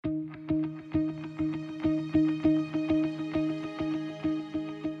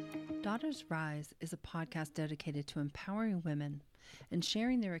Daughters Rise is a podcast dedicated to empowering women and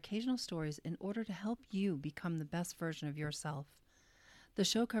sharing their occasional stories in order to help you become the best version of yourself. The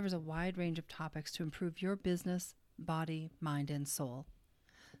show covers a wide range of topics to improve your business, body, mind, and soul.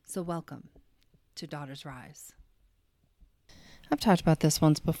 So welcome to Daughters Rise. I've talked about this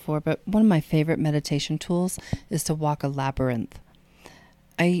once before, but one of my favorite meditation tools is to walk a labyrinth.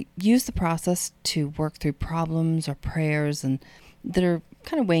 I use the process to work through problems or prayers and that are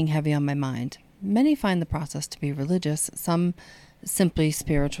kind of weighing heavy on my mind. Many find the process to be religious, some simply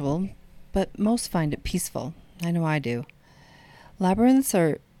spiritual, but most find it peaceful. I know I do. Labyrinths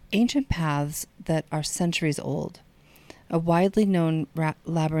are ancient paths that are centuries old. A widely known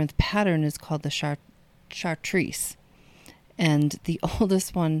labyrinth pattern is called the Chartreuse, and the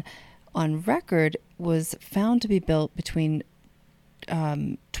oldest one on record was found to be built between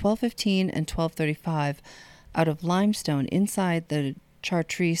 1215 and 1235 out of limestone inside the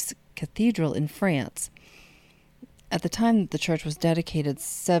Chartres Cathedral in France. At the time that the church was dedicated,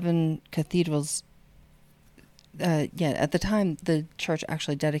 At the time the church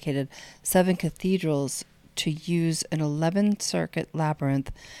actually dedicated 7 cathedrals to use an 11-circuit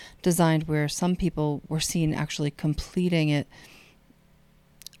labyrinth designed where some people were seen actually completing it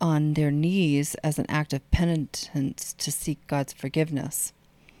on their knees as an act of penitence to seek God's forgiveness.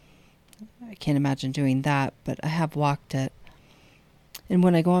 I can't imagine doing that, but I have walked it. And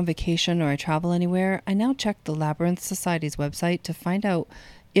when I go on vacation or I travel anywhere, I now check the Labyrinth Society's website to find out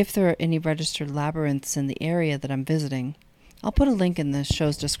if there are any registered labyrinths in the area that I'm visiting. I'll put a link in the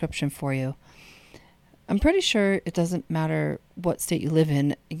show's description for you. I'm pretty sure it doesn't matter what state you live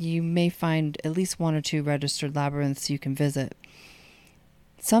in, you may find at least 1 or 2 registered labyrinths you can visit.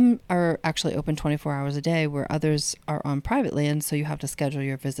 Some are actually open 24 hours a day, where others are on private land, so you have to schedule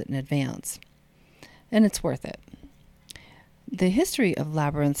your visit in advance. And it's worth it. The history of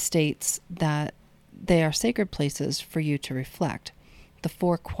labyrinths states that they are sacred places for you to reflect. The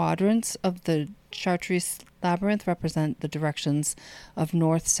 4 quadrants of the Chartres labyrinth represent the directions of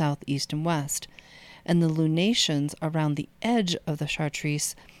north, south, east, and west. And the lunations around the edge of the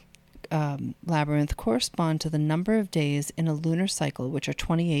Chartres labyrinth correspond to the number of days in a lunar cycle, which are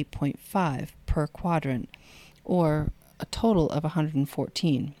 28.5 per quadrant, or a total of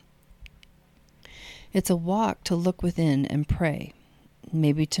 114. It's a walk to look within and pray,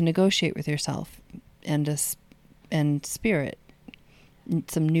 maybe to negotiate with yourself and spirit,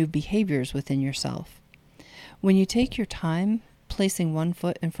 some new behaviors within yourself. When you take your time, placing one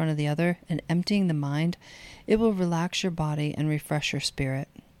foot in front of the other and emptying the mind, it will relax your body and refresh your spirit.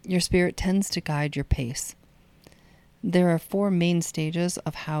 Your spirit tends to guide your pace. There are 4 main stages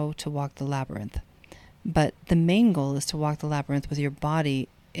of how to walk the labyrinth, but the main goal is to walk the labyrinth with your body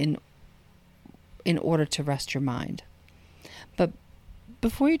in order to rest your mind. But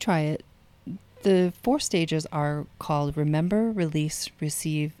before you try it, the 4 stages are called remember, release,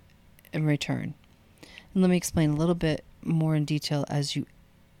 receive, and return. And let me explain a little bit more in detail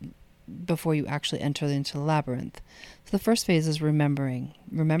before you actually enter into the labyrinth. So the first phase is remembering.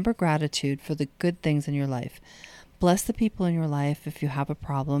 Remember gratitude for the good things in your life. Bless the people in your life. If you have a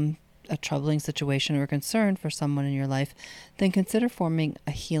problem, a troubling situation, or a concern for someone in your life, then consider forming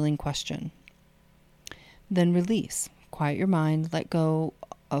a healing question. Then release. Quiet your mind, let go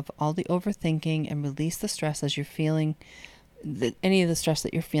of all the overthinking, and release the stress as you're feeling, any of the stress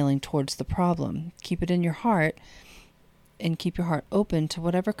that you're feeling towards the problem. Keep it in your heart and keep your heart open to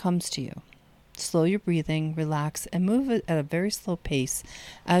whatever comes to you. Slow your breathing, relax, and move it at a very slow pace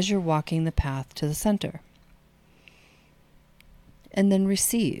as you're walking the path to the center. And then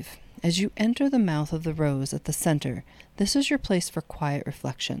receive. As you enter the mouth of the rose at the center, this is your place for quiet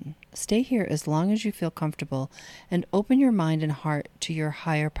reflection. Stay here as long as you feel comfortable and open your mind and heart to your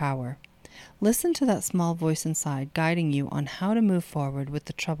higher power. Listen to that small voice inside guiding you on how to move forward with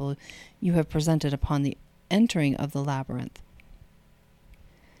the trouble you have presented upon the entering of the labyrinth.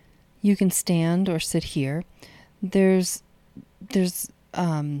 You can stand or sit here. There's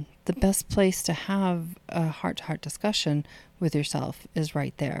the best place to have a heart-to-heart discussion with yourself is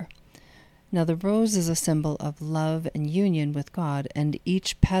right there. Now, the rose is a symbol of love and union with God, and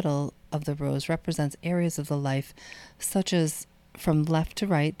each petal of the rose represents areas of the life, such as from left to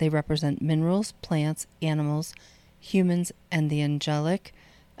right, they represent minerals, plants, animals, humans, and the angelic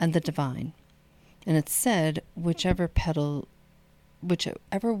and the divine. And it's said whichever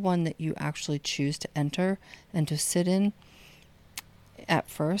one that you actually choose to enter and to sit in at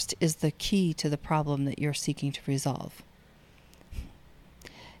first is the key to the problem that you're seeking to resolve.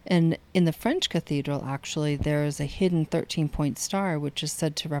 And in the French cathedral, actually, there is a hidden 13-point star, which is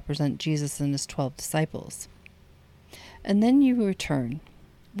said to represent Jesus and his 12 disciples. And then you return.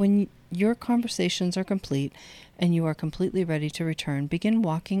 When your conversations are complete and you are completely ready to return, begin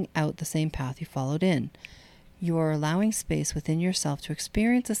walking out the same path you followed in. You are allowing space within yourself to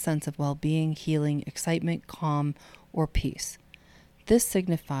experience a sense of well-being, healing, excitement, calm, or peace. This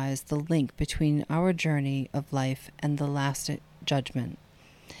signifies the link between our journey of life and the last judgment.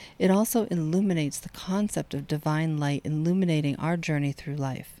 It also illuminates the concept of divine light illuminating our journey through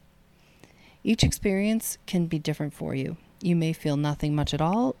life. Each experience can be different for you. You may feel nothing much at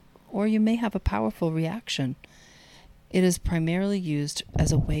all, or you may have a powerful reaction. It is primarily used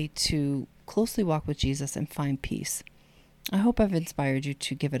as a way to closely walk with Jesus and find peace. I hope I've inspired you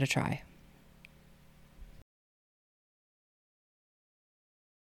to give it a try.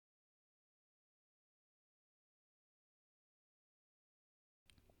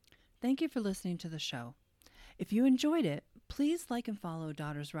 Thank you for listening to the show. If you enjoyed it, please like and follow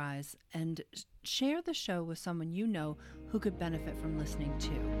Daughters Rise and share the show with someone you know who could benefit from listening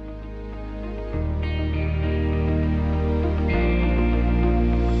too.